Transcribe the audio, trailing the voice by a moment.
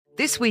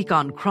This week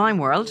on Crime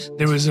World.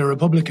 There was a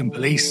Republican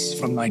police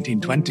from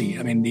 1920.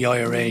 I mean, the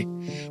IRA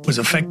was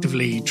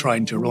effectively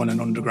trying to run an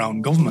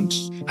underground government.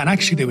 And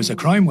actually there was a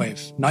crime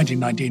wave,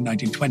 1919,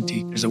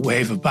 1920. There's a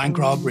wave of bank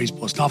robberies,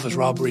 post office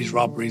robberies,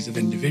 robberies of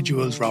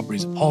individuals,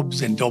 robberies of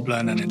pubs in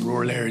Dublin and in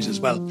rural areas as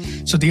well.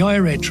 So the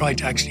IRA tried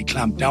to actually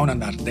clamp down on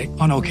that. They,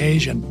 on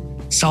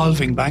occasion,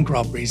 solving bank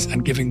robberies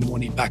and giving the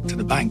money back to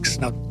the banks.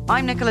 Now,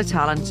 I'm Nicola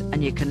Tallant,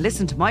 and you can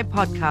listen to my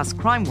podcast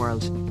Crime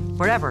World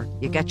wherever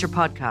you get your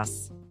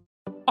podcasts.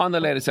 On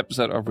the latest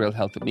episode of Real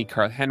Health with me,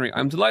 Carl Henry,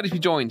 I'm delighted to be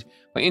joined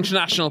by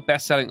international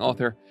best-selling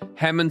author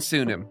Hemin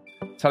Sunim,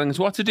 telling us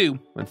what to do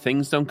when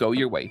things don't go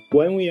your way.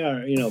 When we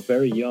are,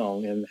 very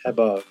young and have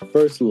a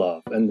first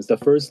love, and the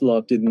first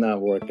love did not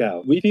work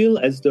out, we feel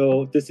as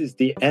though this is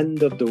the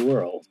end of the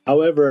world.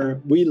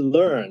 However, we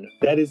learn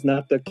that is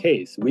not the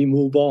case. We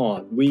move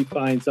on. We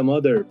find some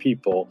other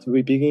people. So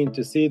we begin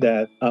to see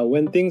that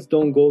when things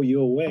don't go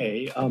your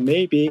way,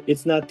 maybe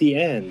it's not the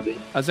end.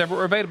 As ever,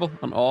 we're available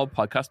on all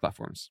podcast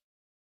platforms.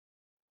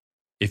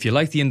 If you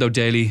like the Indo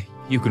Daily,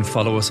 you can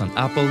follow us on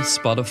Apple,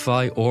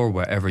 Spotify, or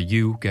wherever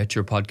you get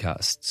your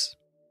podcasts.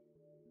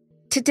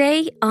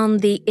 Today on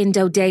the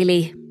Indo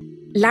Daily,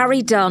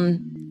 Larry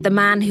Dunne, the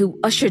man who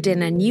ushered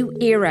in a new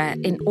era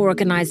in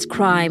organised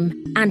crime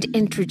and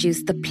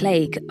introduced the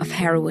plague of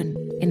heroin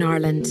in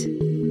Ireland.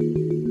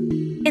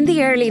 In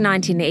the early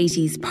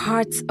 1980s,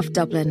 parts of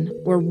Dublin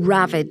were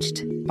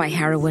ravaged by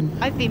heroin.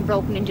 I've been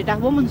broken into,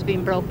 that woman's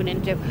been broken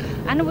into.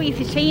 And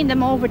we've seen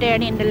them over there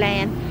in the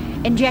lane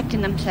injecting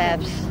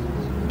themselves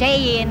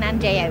day in and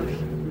day out.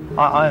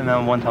 I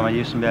remember one time I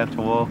used to be able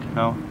to walk,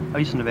 I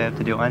used to be able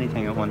to do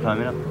anything at one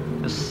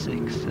time, just sick.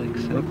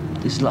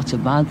 There's lots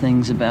of bad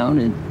things about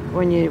it.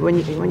 When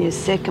you're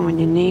sick and when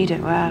you need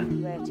it, wow.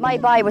 My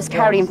boy was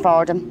carrying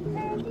for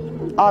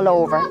them all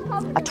over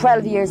at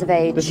 12 years of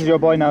age. This is your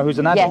boy now who's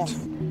an addict?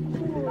 Yes.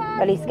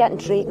 Well, he's getting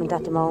treatment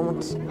at the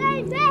moment.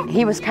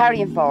 He was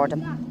carrying for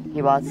them,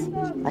 he was,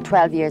 at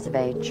 12 years of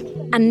age.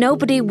 And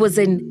nobody was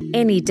in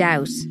any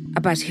doubt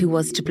about who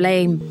was to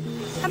blame.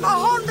 And for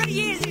 100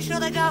 years he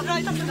should have got.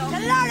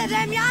 A lot of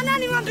them, and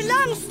anyone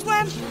belongs to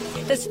him.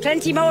 There's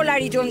plenty more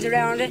Larry Dunnes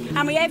around it,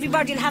 and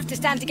everybody will have to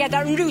stand together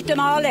and root them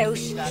all out.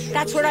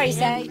 That's what I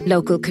say.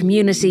 Local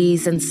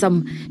communities and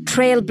some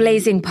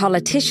trailblazing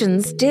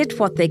politicians did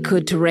what they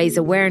could to raise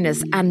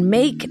awareness and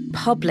make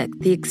public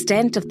the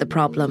extent of the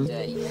problem.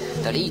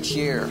 That each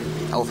year,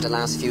 over the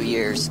last few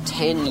years,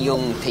 10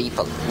 young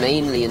people,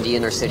 mainly in the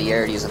inner city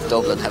areas of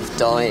Dublin, have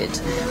died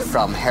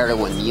from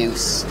heroin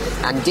use.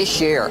 And this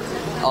year,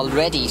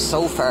 already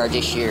so far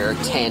this year,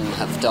 10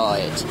 have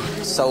died.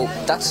 So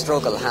that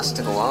struggle has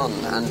to go on,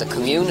 and the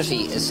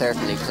community is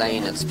certainly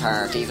playing its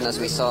part, even as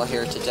we saw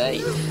here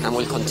today, and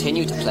will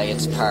continue to play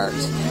its part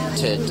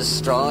to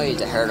destroy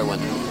the heroin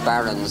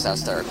barons,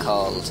 as they're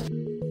called.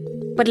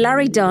 But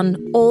Larry Dunne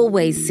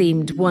always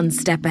seemed one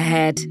step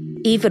ahead,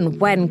 even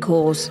when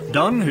caught.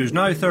 Dunne, who's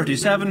now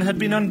 37, had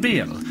been on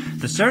bail.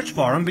 The search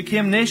for him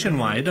became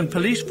nationwide, and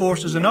police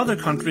forces in other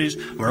countries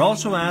were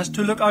also asked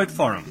to look out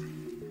for him.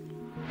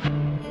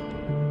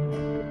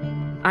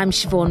 I'm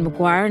Siobhan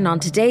Maguire, and on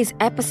today's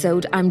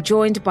episode I'm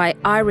joined by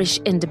Irish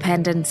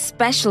Independent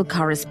Special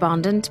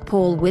Correspondent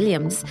Paul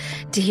Williams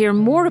to hear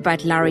more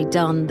about Larry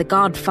Dunne, the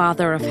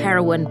godfather of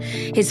heroin,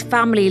 his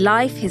family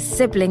life, his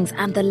siblings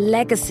and the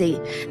legacy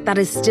that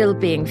is still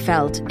being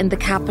felt in the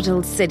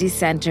capital city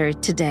centre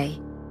today.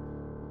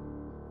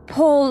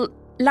 Paul,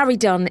 Larry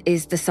Dunne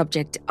is the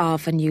subject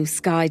of a new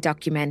Sky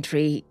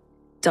documentary,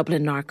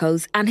 Dublin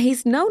Narcos, and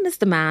he's known as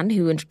the man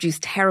who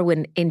introduced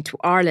heroin into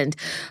Ireland.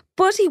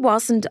 But he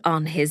wasn't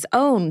on his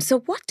own. So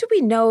what do we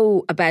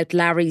know about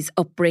Larry's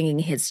upbringing,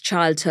 his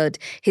childhood,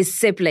 his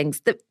siblings,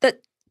 the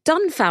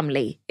Dunne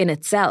family in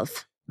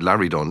itself?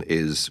 Larry Dunne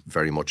is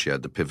very much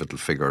the pivotal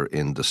figure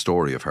in the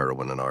story of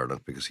heroin in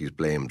Ireland, because he's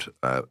blamed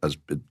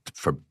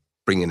for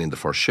bringing in the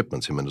first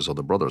shipments, him and his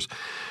other brothers.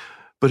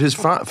 But his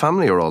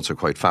family are also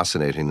quite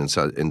fascinating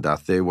in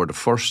that they were the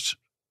first,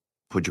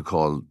 what you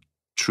call,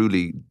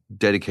 truly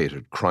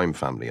dedicated crime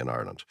family in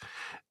Ireland.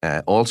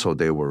 Also,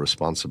 they were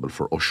responsible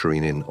for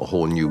ushering in a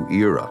whole new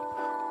era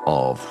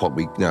of what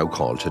we now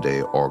call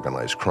today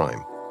organised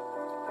crime.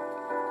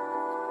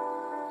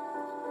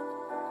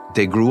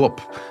 They grew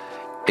up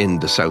in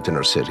the south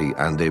inner city,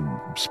 and they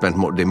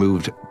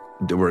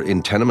were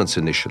in tenements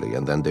initially,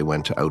 and then they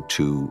went out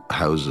to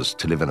houses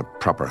to live in a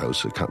proper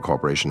house, a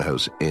corporation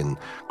house in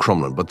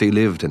Crumlin. But they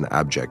lived in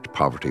abject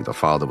poverty. Their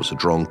father was a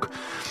drunk,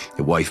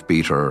 a wife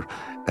beater,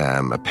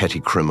 a petty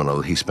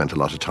criminal. He spent a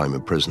lot of time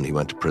in prison. He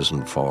went to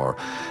prison for,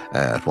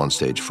 at one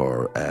stage,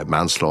 for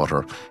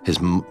manslaughter.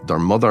 Their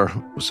mother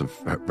was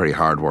a very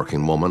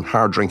hard-working woman,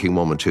 hard-drinking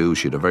woman too.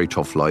 She had a very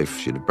tough life.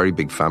 She had a very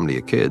big family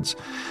of kids.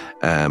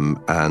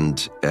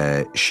 And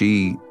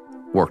she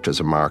worked as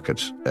a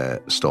market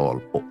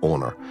stall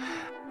owner.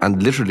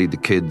 And literally the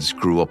kids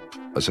grew up,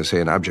 as I say,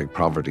 in abject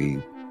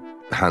poverty,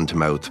 hand to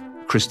mouth.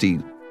 Christy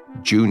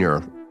Jr.,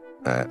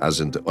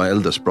 as in the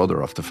eldest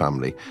brother of the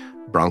family,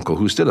 Bronco,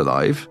 who's still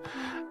alive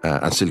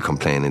and still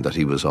complaining that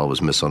he was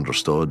always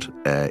misunderstood,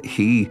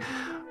 he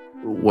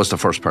was the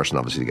first person,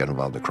 obviously, to get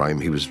involved in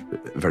crime. He was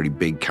a very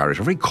big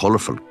character, a very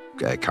colourful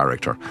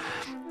character.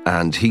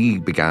 And he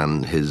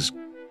began his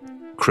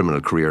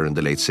criminal career in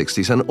the late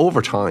 60s. And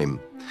over time,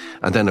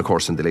 and then, of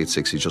course, in the late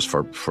 60s, just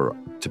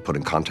to put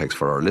in context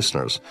for our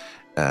listeners,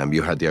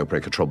 you had the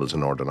outbreak of troubles in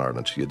Northern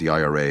Ireland. You had the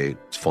IRA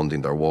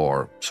funding their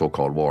war,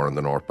 so-called war in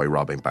the north, by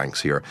robbing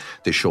banks here.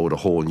 They showed a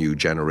whole new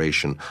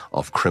generation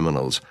of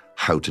criminals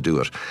how to do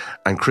it.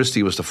 And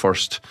Christie was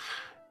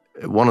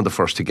one of the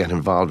first to get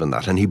involved in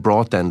that. And he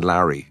brought then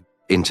Larry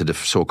into the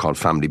so-called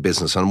family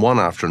business. And one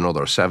after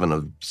another, seven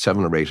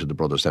or eight of the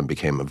brothers then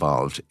became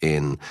involved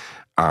in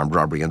armed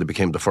robbery. And they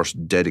became the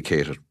first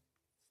dedicated,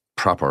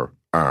 proper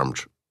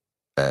armed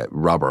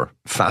robber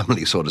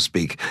family, so to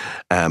speak.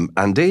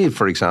 And they,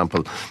 for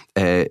example,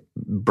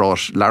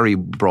 Larry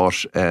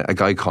brought a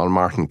guy called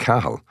Martin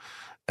Cahill,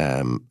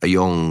 a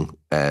young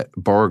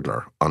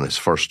burglar, on his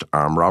first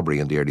armed robbery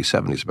in the early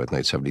 70s, about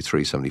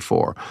 1973,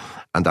 74.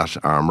 And that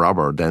armed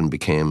robber then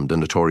became the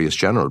notorious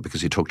general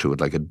because he took to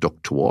it like a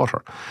duck to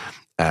water.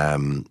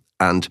 And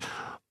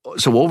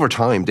so over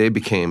time, they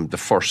became the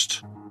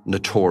first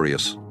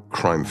notorious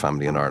crime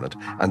family in Ireland.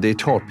 And they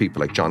taught people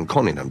like John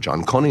Cunningham.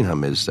 John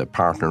Cunningham is a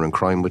partner in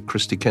crime with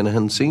Christy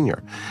Kinahan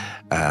Sr.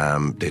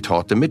 They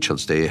taught the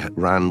Mitchells. They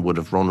would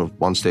have run at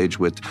one stage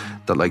with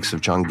the likes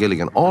of John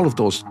Gilligan. All of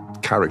those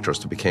characters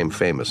that became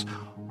famous,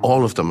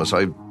 all of them, as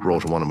I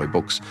wrote in one of my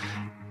books,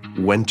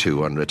 went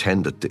to and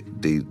attended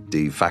the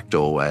de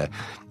facto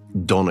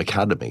Dunne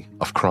Academy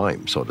of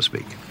crime, so to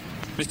speak.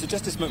 Mr.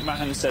 Justice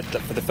McMahon said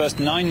that for the first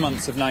 9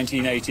 months of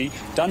 1980,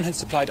 Dunne had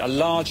supplied a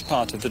large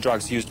part of the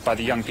drugs used by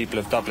the young people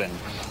of Dublin.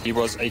 He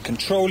was a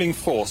controlling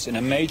force in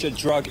a major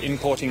drug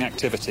importing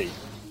activity.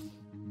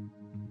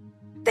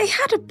 They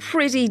had a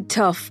pretty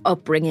tough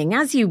upbringing,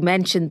 as you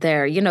mentioned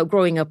there,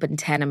 growing up in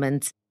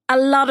tenements. A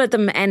lot of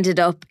them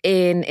ended up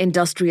in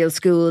industrial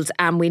schools,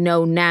 and we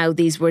know now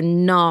these were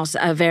not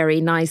a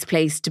very nice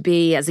place to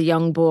be as a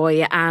young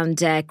boy.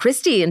 And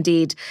Christy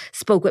indeed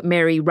spoke with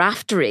Mary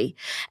Raftery,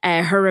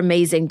 her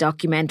amazing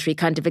documentary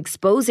kind of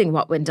exposing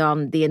what went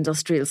on in the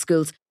industrial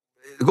schools.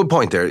 A good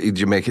point there.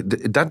 You make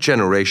that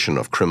generation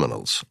of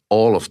criminals,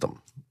 all of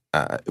them,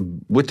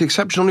 with the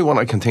exception, only one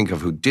I can think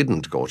of who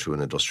didn't go to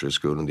an industrial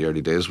school in the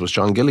early days was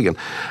John Gilligan.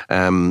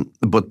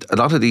 But a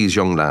lot of these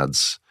young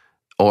lads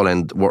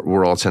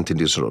were all sent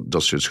into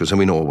industrial schools, and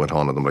we know what went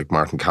on in them. Like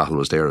Martin Cahill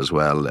was there as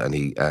well,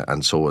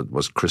 and so it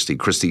was Christy.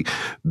 Christy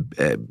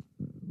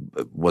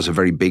was a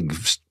very big,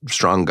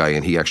 strong guy,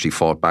 and he actually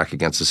fought back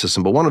against the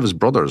system. But one of his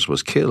brothers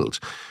was killed.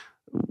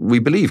 We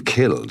believe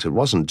killed. It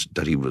wasn't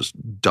that he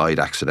died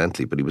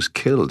accidentally, but he was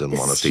killed in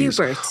one of these.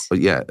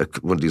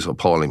 One of these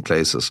appalling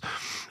places.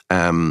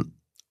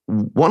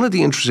 One of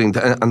the interesting,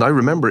 and I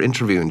remember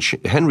interviewing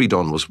Henry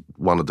Dunne was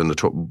one of the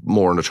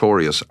more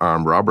notorious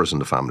armed robbers in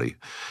the family,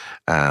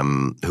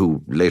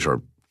 who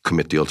later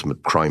commit the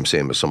ultimate crime,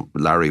 same as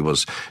Larry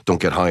was.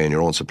 Don't get high on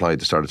your own supply.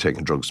 They started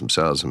taking drugs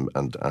themselves,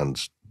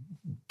 and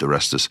the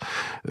rest is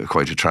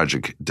quite a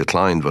tragic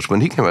decline. But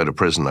when he came out of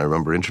prison, I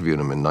remember interviewing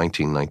him in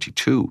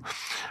 1992,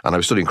 and I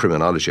was studying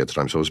criminology at the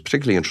time, so I was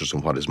particularly interested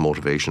in what his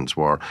motivations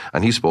were.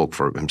 And he spoke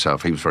for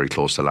himself. He was very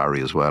close to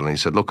Larry as well, and he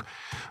said, look,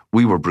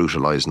 we were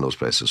brutalised in those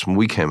places. When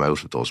we came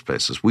out of those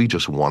places, we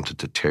just wanted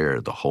to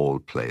tear the whole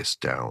place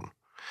down.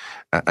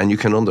 And you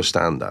can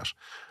understand that.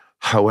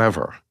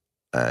 However,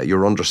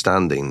 your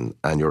understanding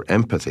and your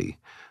empathy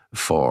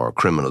for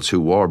criminals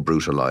who were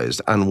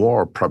brutalised and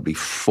were probably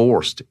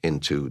forced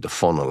into the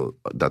funnel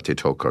that they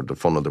took, or the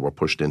funnel they were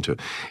pushed into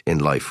in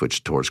life,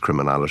 which towards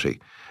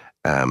criminality,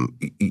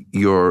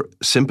 your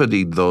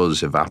sympathy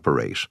does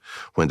evaporate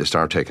when they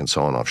start taking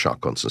sawn-off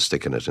shotguns and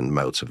sticking it in the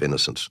mouths of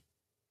innocent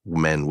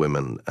men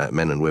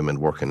and women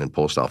working in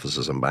post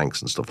offices and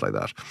banks and stuff like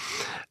that.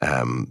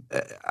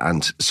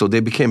 And so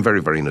they became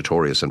very, very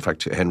notorious. In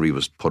fact, Henry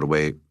was put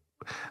away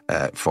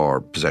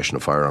for possession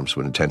of firearms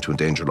with intent to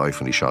endanger life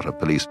when he shot at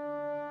police.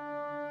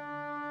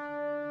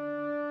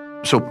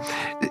 So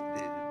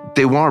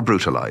they were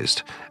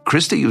brutalised.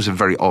 Christie was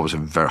always a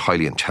very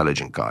highly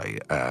intelligent guy,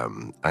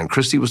 and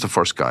Christie was the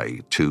first guy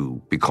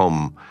to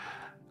become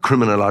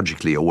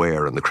criminologically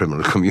aware in the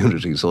criminal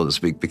community, so to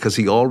speak, because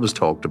he always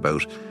talked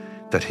about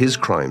that his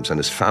crimes and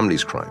his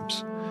family's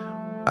crimes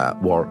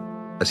were,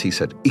 as he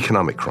said,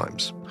 economic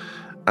crimes.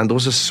 And there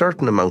was a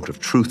certain amount of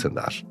truth in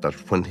that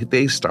when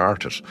they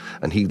started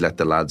and he let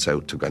the lads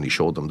out and he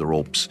showed them the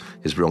ropes,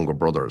 his younger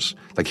brothers,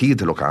 like he had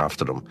to look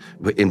after them.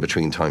 In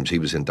between times he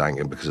was in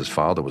Dangan because his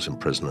father was in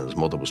prison and his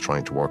mother was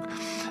trying to work.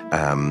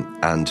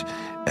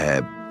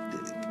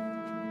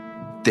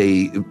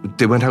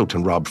 They went out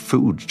and robbed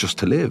food just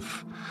to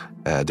live.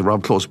 They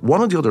robbed clothes.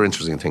 One of the other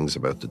interesting things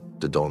about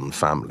the Dunne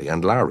family,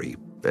 and Larry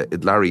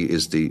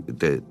is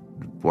the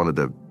one of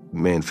the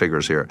main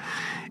figures here,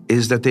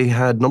 is that they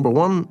had, number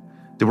one,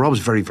 they were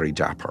always very, very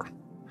dapper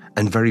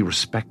and very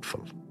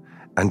respectful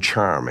and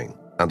charming,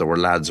 and there were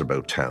lads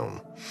about town.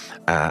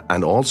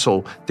 And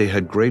also they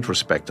had great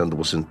respect, and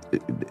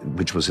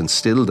which was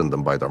instilled in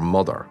them by their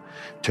mother,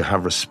 to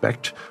have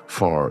respect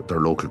for their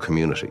local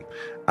community,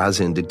 as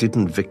in they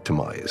didn't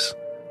victimise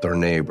their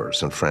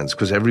neighbours and friends,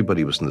 because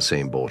everybody was in the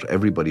same boat.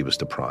 Everybody was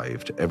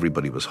deprived.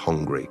 Everybody was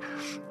hungry,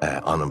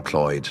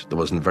 unemployed. There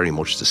wasn't very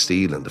much to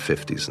steal in the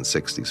 50s and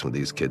 60s when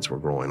these kids were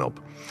growing up.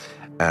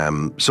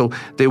 So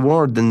they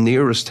were the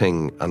nearest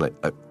thing, and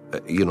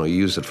you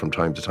use it from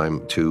time to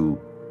time, to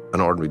an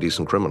ordinary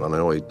decent criminal. And I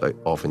know I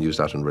often use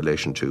that in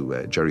relation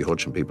to Jerry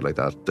Hutch and people like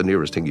that. The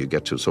nearest thing you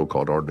get to a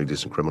so-called ordinary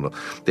decent criminal,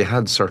 they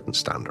had certain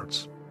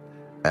standards.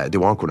 They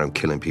weren't going around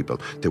killing people.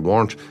 They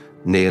weren't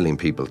nailing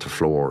people to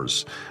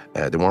floors.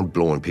 They weren't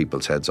blowing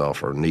people's heads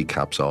off or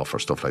kneecaps off or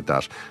stuff like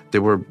that. They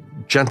were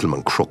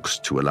gentlemen crooks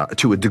to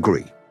a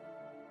degree.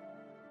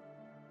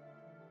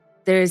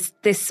 There's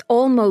this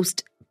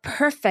almost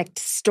perfect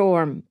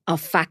storm of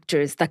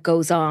factors that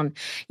goes on.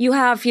 You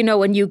have,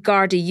 a new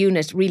Garda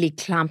unit really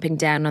clamping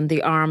down on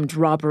the armed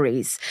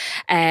robberies.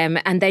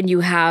 And then you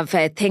have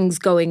things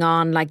going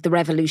on like the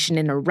revolution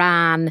in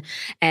Iran,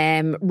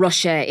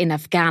 Russia in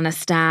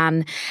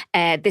Afghanistan,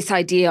 this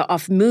idea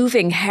of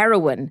moving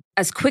heroin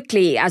as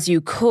quickly as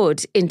you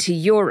could into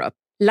Europe.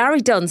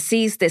 Larry Dunne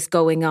sees this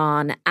going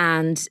on,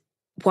 and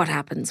what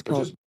happens,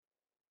 Paul?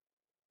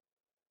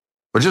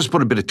 Well, just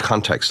put a bit of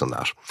context on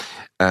that.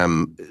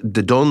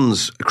 The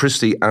Dunnes,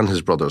 Christie and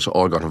his brothers,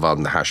 all got involved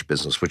in the hash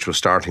business, which was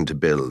starting to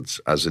build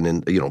as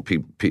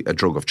a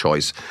drug of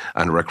choice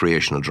and a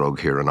recreational drug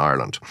here in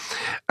Ireland.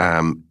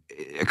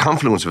 A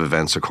confluence of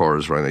events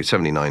occurs around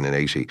 79 and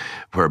 80,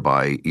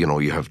 whereby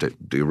you have the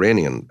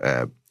Iranian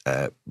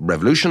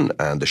revolution,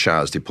 and the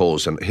Shah is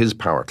deposed, and his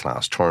power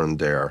class turned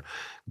their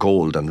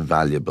gold and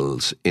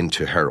valuables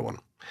into heroin.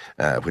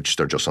 Which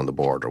they're just on the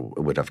border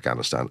with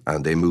Afghanistan,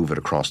 and they move it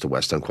across the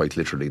West, and quite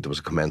literally there was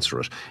a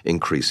commensurate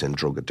increase in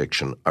drug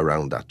addiction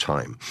around that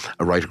time,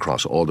 right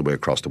across, all the way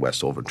across the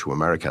West over to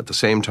America. At the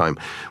same time,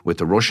 with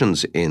the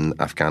Russians in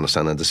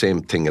Afghanistan, and the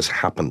same thing has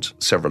happened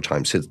several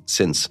times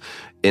since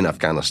in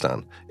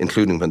Afghanistan,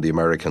 including when the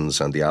Americans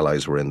and the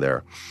Allies were in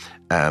there,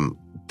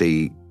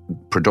 the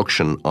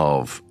production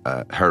of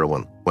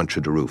heroin went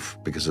through the roof,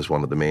 because it's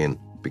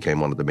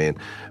became one of the main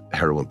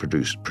heroin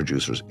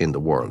producers in the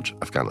world,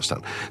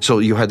 Afghanistan. So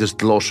you had this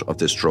glut of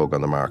this drug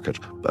on the market.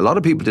 A lot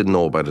of people didn't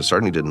know about it,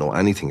 certainly didn't know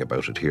anything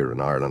about it here in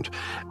Ireland.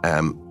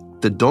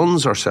 The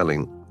Dunnes are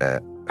selling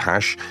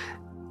hash.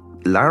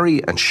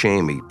 Larry and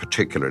Shamey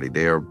particularly,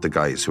 they're the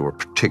guys who were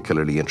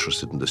particularly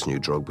interested in this new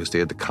drug because they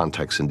had the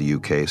contacts in the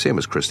UK, same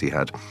as Christie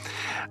had.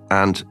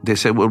 And they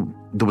said, well,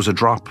 there was a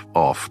drop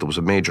off, there was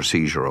a major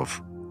seizure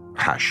of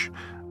hash,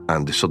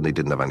 and they suddenly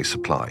didn't have any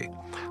supply.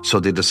 So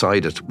they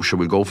decided, should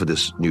we go for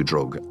this new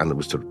drug? And it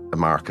was a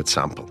market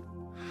sample.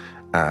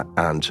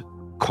 And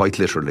quite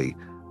literally,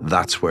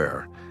 that's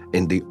where,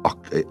 in the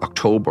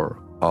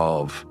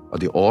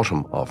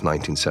autumn of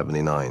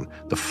 1979,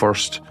 the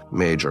first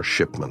major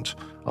shipment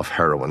of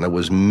heroin, that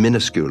was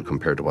minuscule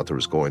compared to what there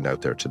was going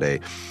out there today,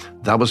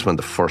 that was when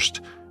the first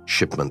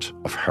shipment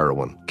of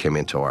heroin came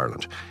into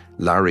Ireland.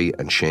 Larry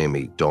and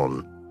Shamey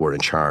Dunne were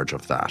in charge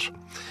of that.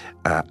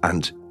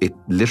 And it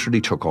literally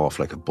took off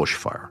like a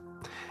bushfire.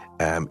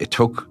 It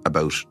took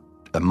about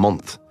a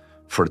month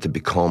for it to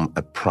become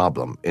a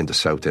problem in the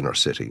South Inner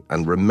City.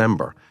 And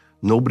remember,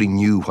 nobody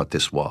knew what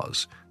this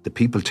was. The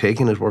people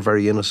taking it were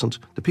very innocent.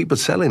 The people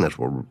selling it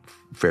were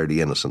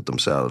fairly innocent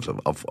themselves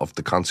of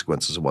the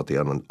consequences of what they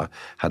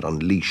had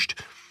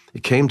unleashed.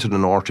 It came to the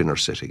North Inner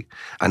City,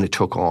 and it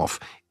took off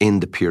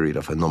in the period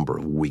of a number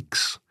of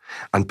weeks.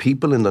 And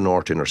people in the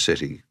North Inner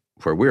City,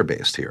 where we're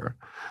based here,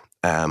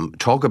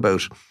 talk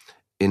about,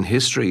 in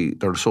history,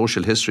 their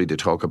social history, they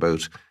talk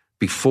about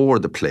before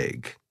the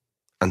plague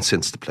and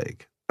since the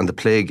plague. And the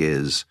plague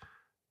is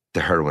the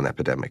heroin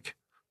epidemic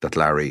that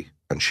Larry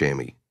and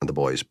Shamey and the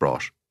boys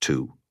brought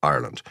to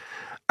Ireland.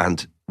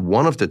 And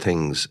one of the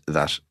things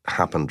that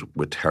happened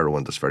with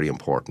heroin that's very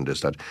important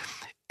is that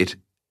it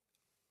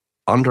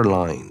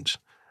underlined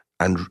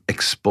and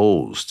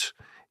exposed,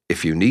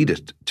 if you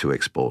needed to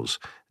expose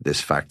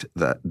this fact,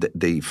 that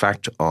the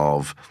fact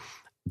of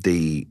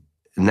the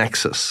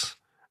nexus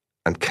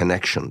and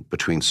connection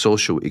between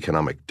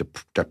socio-economic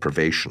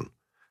deprivation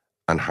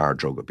and hard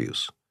drug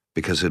abuse,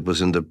 because it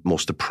was in the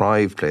most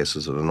deprived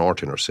places of the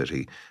North Inner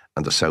City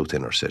and the South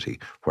Inner City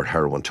where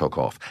heroin took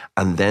off,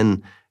 and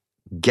then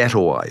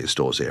ghettoised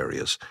those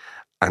areas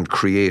and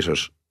created,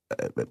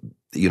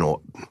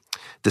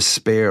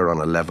 despair on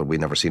a level we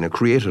never seen. It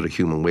created a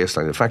human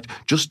wasteland. In fact,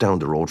 just down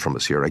the road from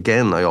us here,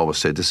 again, I always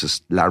say this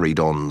is Larry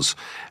Dunne's,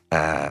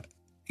 I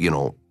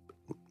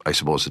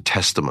suppose, a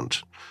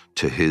testament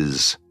to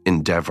his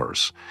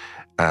endeavours.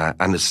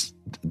 And it's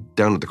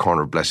down at the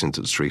corner of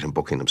Blessington Street and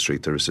Buckingham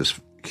Street. There is this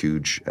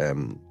huge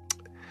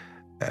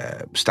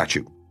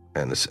statue,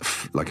 and it's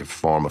like a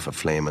form of a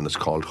flame, and it's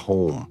called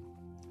Home.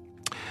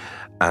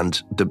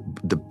 And the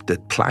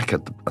plaque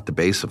at the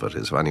base of it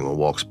is, if anyone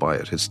walks by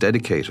it, it's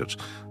dedicated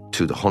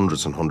to the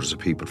hundreds and hundreds of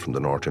people from the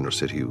North Inner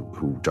City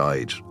who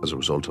died as a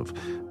result of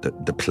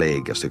the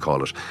plague, as they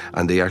call it.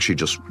 And they actually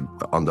just,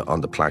 on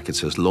the plaque, it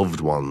says,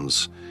 loved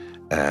ones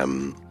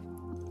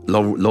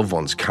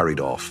carried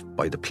off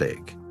by the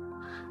plague.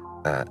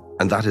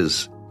 And that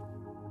is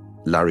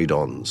Larry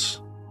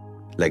Dunne's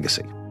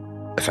legacy,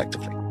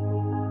 effectively.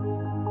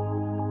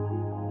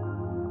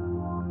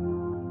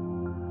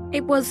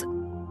 It was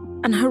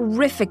an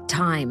horrific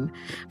time.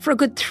 For a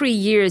good 3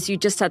 years, you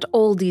just had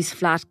all these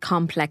flat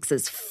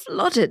complexes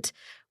flooded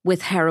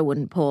with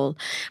heroin, Paul.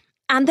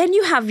 And then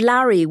you have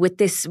Larry with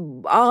this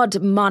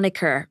odd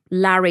moniker,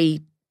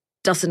 Larry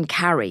doesn't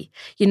carry.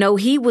 You know,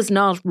 he was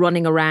not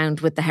running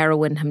around with the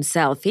heroin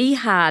himself. He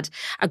had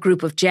a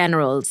group of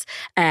generals,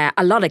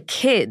 a lot of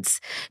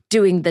kids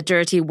doing the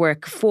dirty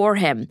work for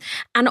him.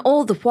 And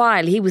all the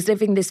while, he was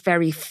living this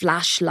very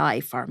flash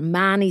life,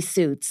 Armani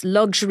suits,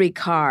 luxury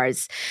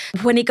cars.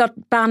 When he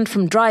got banned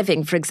from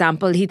driving, for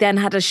example, he then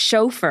had a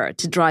chauffeur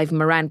to drive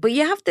him around. But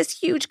you have this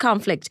huge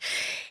conflict.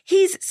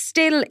 He's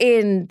still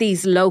in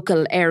these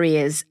local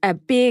areas,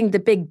 being the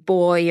big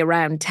boy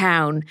around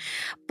town.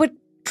 But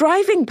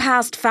driving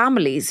past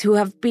families who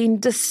have been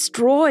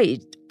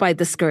destroyed by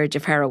the scourge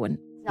of heroin.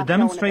 The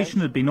demonstration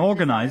had been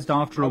organised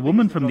after a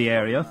woman from the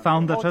area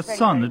found that her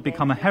son had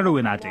become a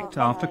heroin addict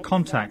after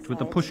contact with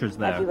the pushers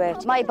there.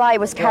 My boy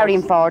was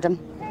carrying for them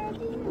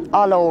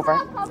all over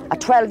at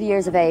 12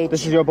 years of age.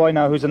 This is your boy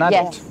now who's an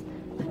addict? Yes.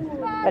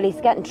 Well, he's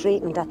getting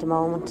treatment at the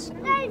moment.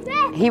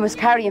 He was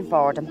carrying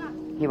for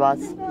them, he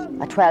was,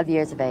 at 12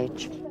 years of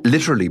age.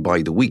 Literally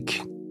by the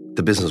week,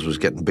 the business was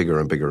getting bigger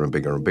and bigger and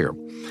bigger and bigger.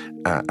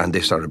 And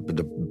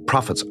the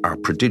profits are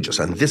prodigious.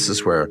 And this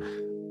is where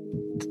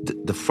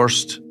the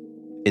first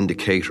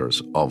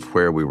indicators of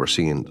where we were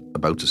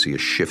about to see a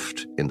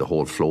shift in the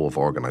whole flow of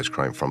organised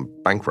crime from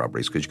bank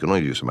robberies, because you can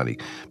only do so many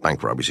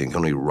bank robberies, you can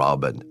only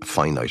rob a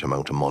finite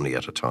amount of money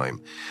at a time,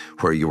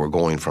 where you were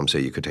going from, say,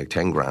 you could take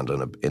 10 grand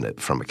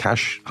from a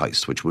cash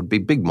heist, which would be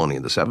big money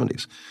in the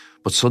 70s.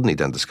 But suddenly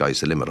then the sky's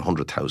the limit.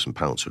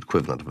 £100,000, so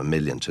equivalent of $1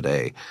 million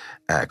today,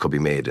 could be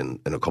made in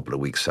a couple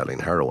of weeks selling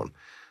heroin.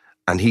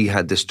 And he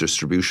had this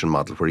distribution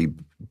model where he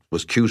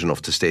was cute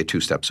enough to stay 2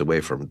 steps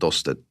away from,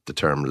 thus the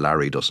term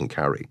Larry doesn't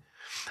carry.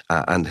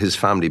 And his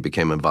family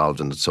became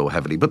involved in it so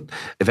heavily. But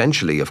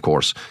eventually, of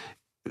course,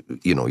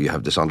 you know, you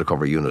have this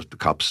undercover unit the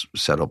cops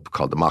set up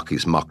called the Mock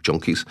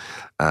Junkies.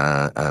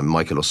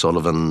 Michael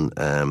O'Sullivan,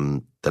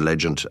 the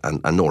legend,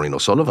 and Noreen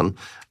O'Sullivan,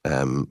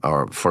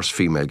 our first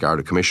female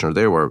Garda commissioner.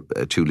 They were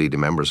 2 leading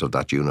members of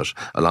that unit,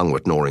 along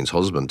with Noreen's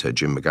husband,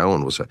 Jim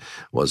McGowan,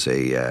 was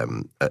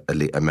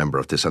a member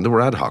of this. And there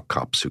were ad hoc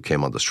cops who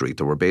came on the street.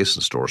 They were based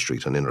in Store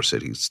Street and inner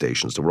city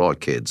stations. They were all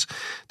kids.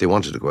 They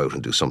wanted to go out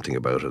and do something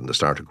about it, and they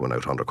started going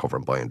out undercover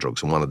and buying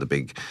drugs. And one of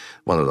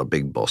the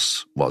big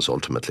busts was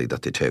ultimately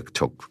that they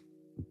took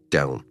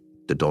down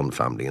the Dunne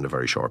family in a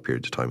very short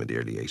period of time in the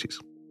early 80s.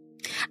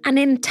 And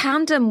in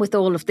tandem with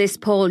all of this,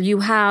 Paul, you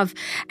have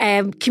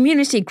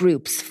community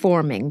groups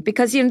forming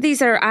because, you know,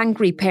 these are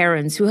angry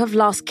parents who have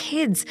lost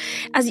kids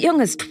as young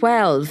as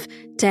 12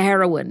 to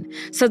heroin.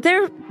 So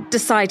they're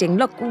deciding,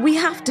 look, we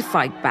have to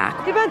fight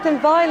back. They went in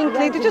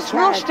violently. They just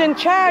rushed in,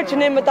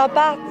 charging in with their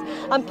bats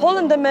and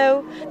pulling them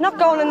out, not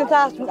going in and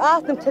asking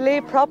them to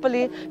leave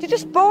properly. They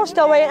just burst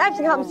away and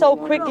everything happened so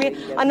quickly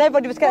and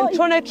everybody was getting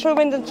thrown out through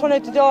windows, thrown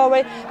out the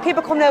doorway,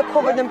 people coming out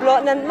covered in blood,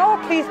 and then more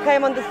police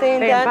came on the scene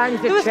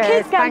then. There was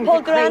kids getting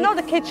pulled around. No,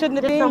 the kids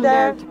shouldn't have been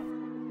there.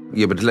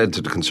 Yeah, but it led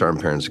to the Concerned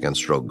Parents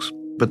Against Drugs.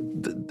 But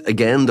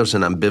again, there's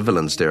an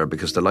ambivalence there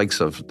because the likes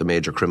of the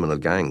major criminal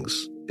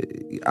gangs,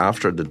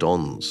 after the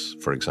Dunnes,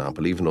 for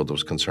example, even though there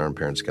was Concerned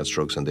Parents Against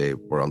Drugs and they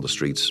were on the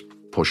streets,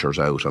 pushers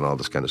out and all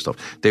this kind of stuff,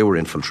 they were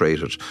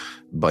infiltrated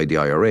by the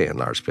IRA in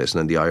large places.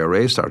 And then the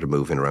IRA started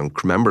moving around.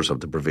 Members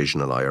of the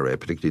provisional IRA,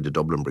 particularly the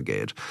Dublin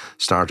Brigade,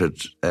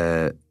 started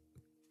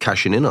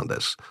cashing in on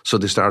this. So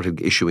they started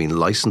issuing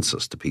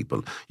licenses to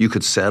people. You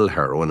could sell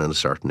heroin in a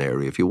certain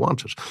area if you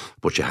wanted,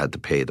 but you had to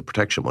pay the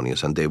protection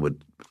monies and they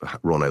would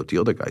run out the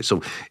other guys.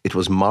 So it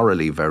was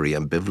morally very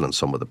ambivalent,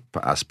 some of the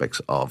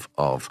aspects of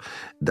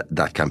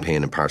that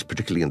campaign in parts,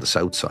 particularly in the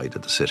south side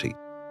of the city.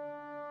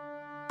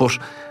 But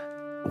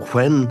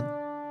when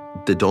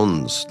the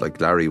Dunnes,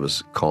 like Larry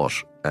was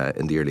caught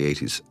in the early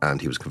 80s and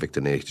he was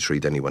convicted in 83,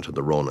 then he went on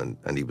the run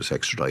and he was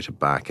extradited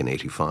back in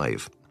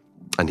 85.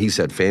 And he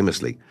said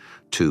famously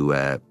to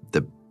a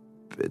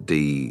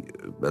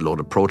load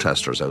of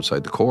protesters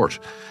outside the court,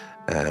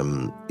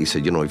 he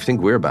said, you know, if you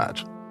think we're bad,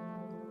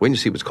 when you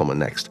see what's coming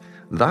next,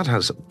 that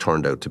has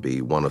turned out to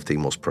be one of the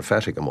most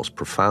prophetic and most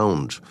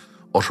profound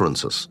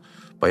utterances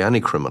by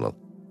any criminal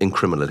in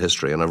criminal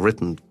history. And I've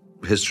written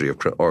history of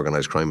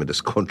organised crime in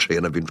this country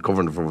and I've been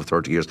covering it for over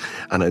 30 years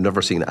and I've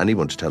never seen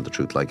anyone to tell the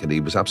truth like it.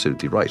 He was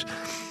absolutely right.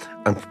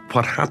 And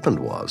what happened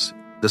was,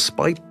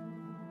 despite,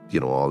 you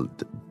know, all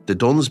the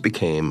Dunnes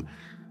became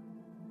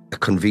a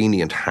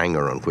convenient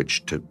hanger on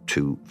which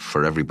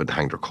for everybody to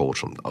hang their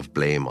coat of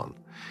blame on.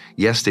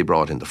 Yes, they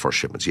brought in the first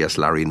shipments. Yes,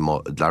 Larry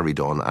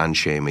Dunne and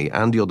Shamey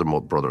and the other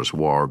brothers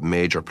were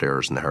major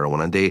players in the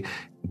heroin, and they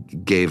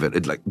gave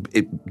it.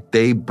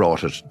 They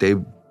brought it. They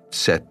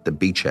set the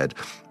beachhead,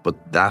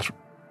 but that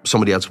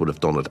somebody else would have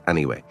done it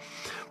anyway.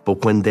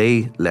 But when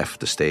they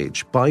left the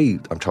stage,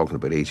 I'm talking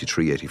about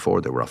 83,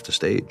 84, they were off the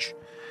stage.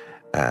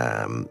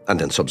 And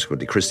then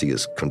subsequently Christie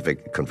is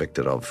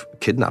convicted of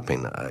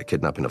kidnapping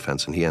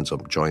offence, and he ends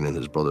up joining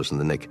his brothers in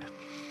the nick.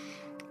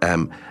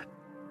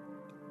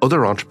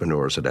 other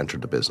entrepreneurs had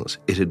entered the business.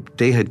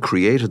 They had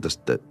created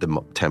the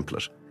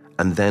template,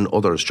 and then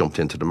others jumped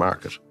into the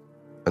market.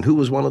 And who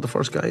was one of the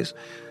first guys?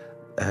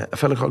 A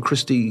fellow called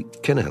Christy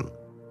Kinahan.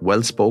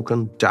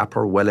 Well-spoken,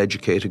 dapper,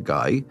 well-educated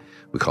guy.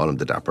 We call him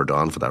the Dapper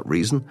Don for that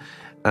reason.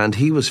 And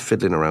he was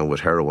fiddling around with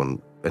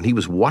heroin, and he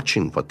was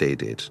watching what they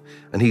did.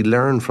 And he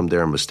learned from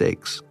their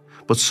mistakes.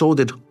 But so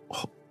did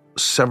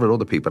several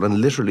other people,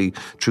 and literally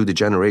through the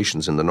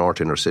generations in the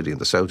north inner city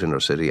and the south inner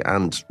city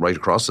and right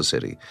across the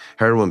city,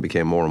 heroin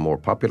became more and more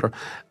popular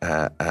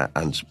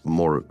and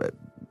more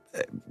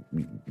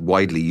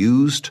widely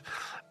used.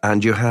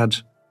 And you had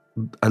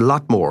a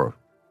lot more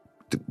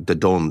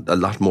a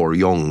lot more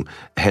young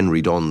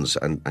Henry Dunnes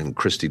and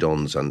Christy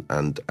Dunnes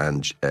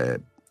and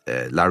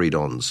Larry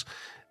Dunnes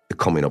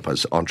coming up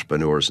as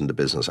entrepreneurs in the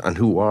business, and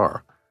who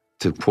are,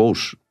 to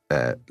quote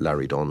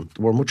Larry Dunne,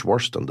 were much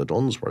worse than the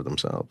Dunnes were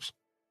themselves.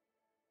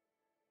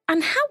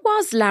 And how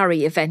was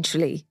Larry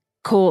eventually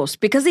caught?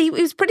 Because he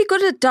was pretty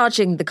good at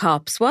dodging the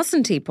cops,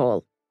 wasn't he,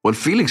 Paul? Well,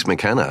 Felix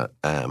McKenna,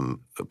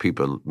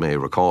 people may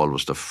recall,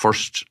 was the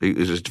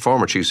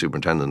former chief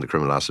superintendent of the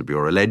Criminal Asset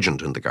Bureau, a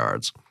legend in the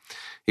Guards.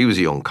 He was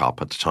a young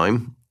cop at the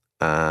time,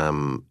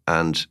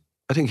 and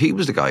I think he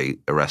was the guy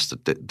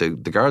arrested.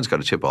 The Guards got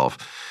a tip off.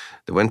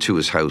 They went to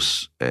his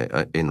house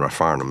in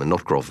Rathfarnham, in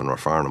Nutgrove in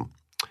Rathfarnham,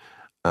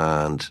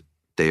 and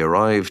they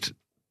arrived.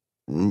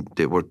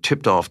 They were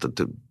tipped off that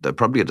they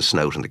probably had a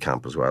snout in the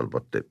camp as well,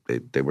 but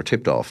they were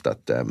tipped off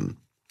that there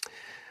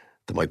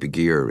might be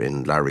gear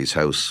in Larry's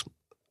house.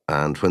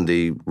 And when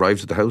they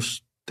arrived at the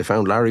house, they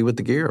found Larry with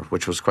the gear,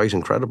 which was quite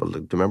incredible.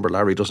 Remember,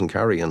 Larry doesn't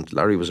carry, and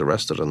Larry was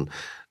arrested, and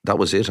that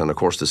was it. And of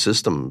course,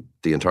 the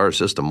entire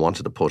system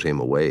wanted to put him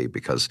away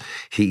because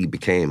he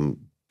became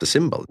the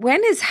symbol.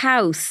 When his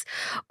house,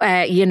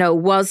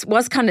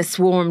 was kind of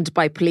swarmed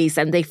by police,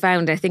 and they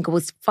found, I think it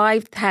was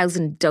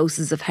 5,000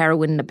 doses of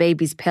heroin in a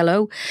baby's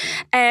pillow.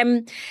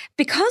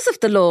 Because of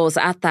the laws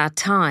at that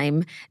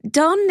time,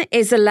 Dunne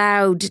is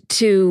allowed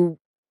to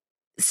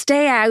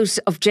stay out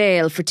of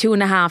jail for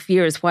 2.5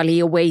 years while he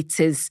awaits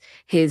his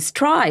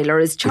trial or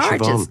his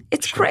charges. Siobhan,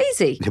 it's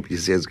crazy.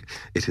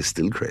 It is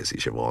still crazy,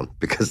 Siobhan,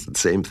 because the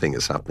same thing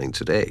is happening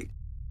today.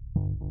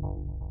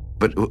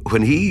 But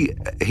when he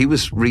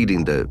was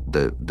reading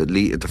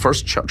the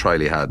first trial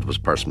he had was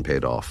person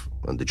paid off,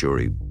 and the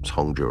jury was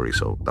hung jury,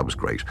 so that was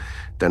great.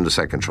 Then the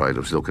second trial,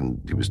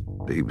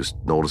 he was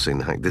noticing,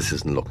 this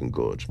isn't looking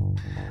good.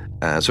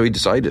 So he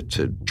decided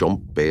to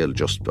jump bail,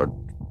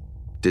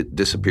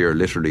 disappear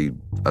literally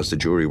as the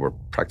jury were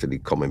practically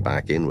coming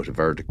back in with a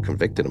verdict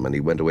convicting him, and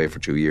he went away for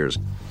 2 years.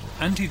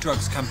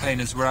 Anti-drugs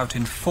campaigners were out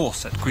in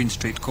force at Green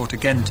Street Court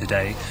again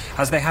today,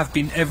 as they have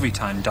been every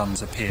time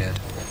Dunnes appeared.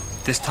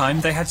 This time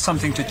they had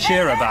something to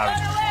cheer about,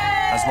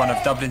 as one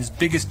of Dublin's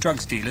biggest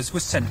drugs dealers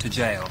was sent to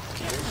jail.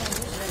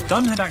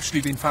 Dunne had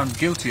actually been found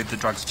guilty of the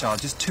drugs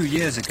charges 2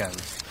 years ago.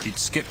 He'd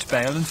skipped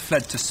bail and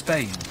fled to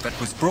Spain, but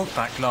was brought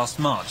back last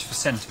March for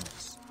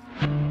sentence.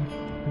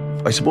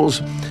 I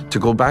suppose, to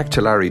go back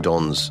to Larry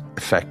Dunne's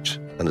effect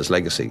and his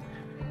legacy,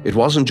 it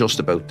wasn't just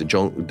about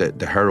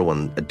the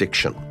heroin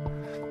addiction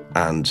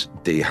and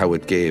how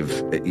it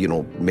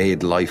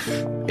made life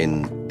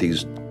in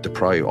these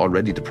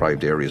already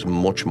deprived areas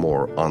much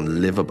more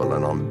unlivable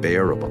and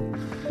unbearable,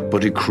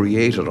 but it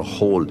created a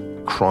whole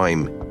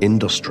crime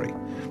industry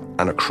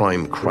and a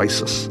crime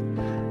crisis,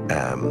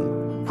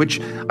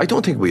 which I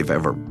don't think we've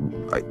ever.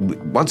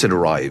 Once it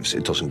arrives,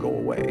 it doesn't go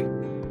away.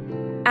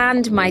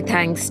 And my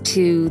thanks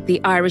to the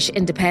Irish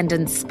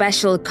Independent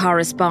special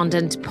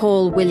correspondent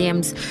Paul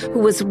Williams,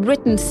 who has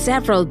written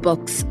several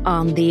books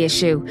on the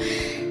issue.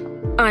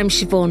 I'm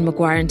Siobhan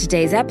Maguire, and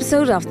today's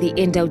episode of the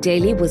Indo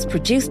Daily was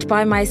produced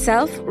by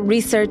myself,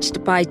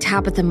 researched by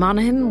Tabitha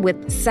Monaghan,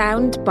 with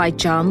sound by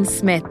John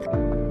Smith.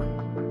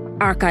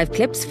 Archive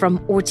clips from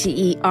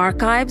RTE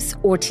Archives,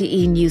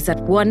 RTE News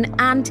at 1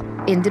 and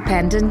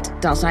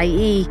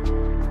independent.ie.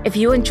 If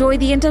you enjoy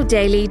the Indo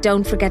Daily,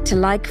 don't forget to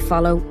like,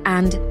 follow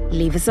and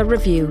leave us a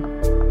review.